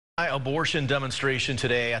Abortion demonstration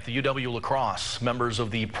today at the UW-La Crosse. Members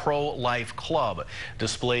of the Pro-Life Club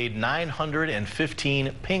displayed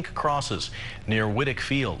 915 pink crosses near Whittick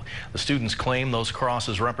Field. The students claim those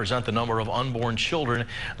crosses represent the number of unborn children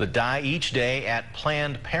that die each day at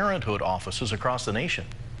Planned Parenthood offices across the nation.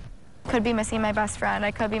 Could be missing my best friend,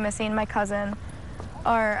 I could be missing my cousin,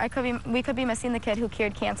 or we could be missing the kid who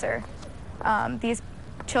cured cancer. These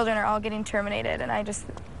children are all getting terminated, and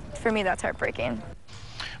for me, that's heartbreaking.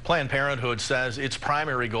 Planned Parenthood says its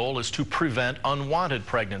primary goal is to prevent unwanted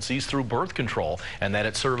pregnancies through birth control, and that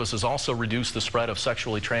its services also reduce the spread of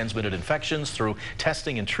sexually transmitted infections through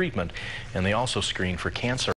testing and treatment, and they also screen for cancer.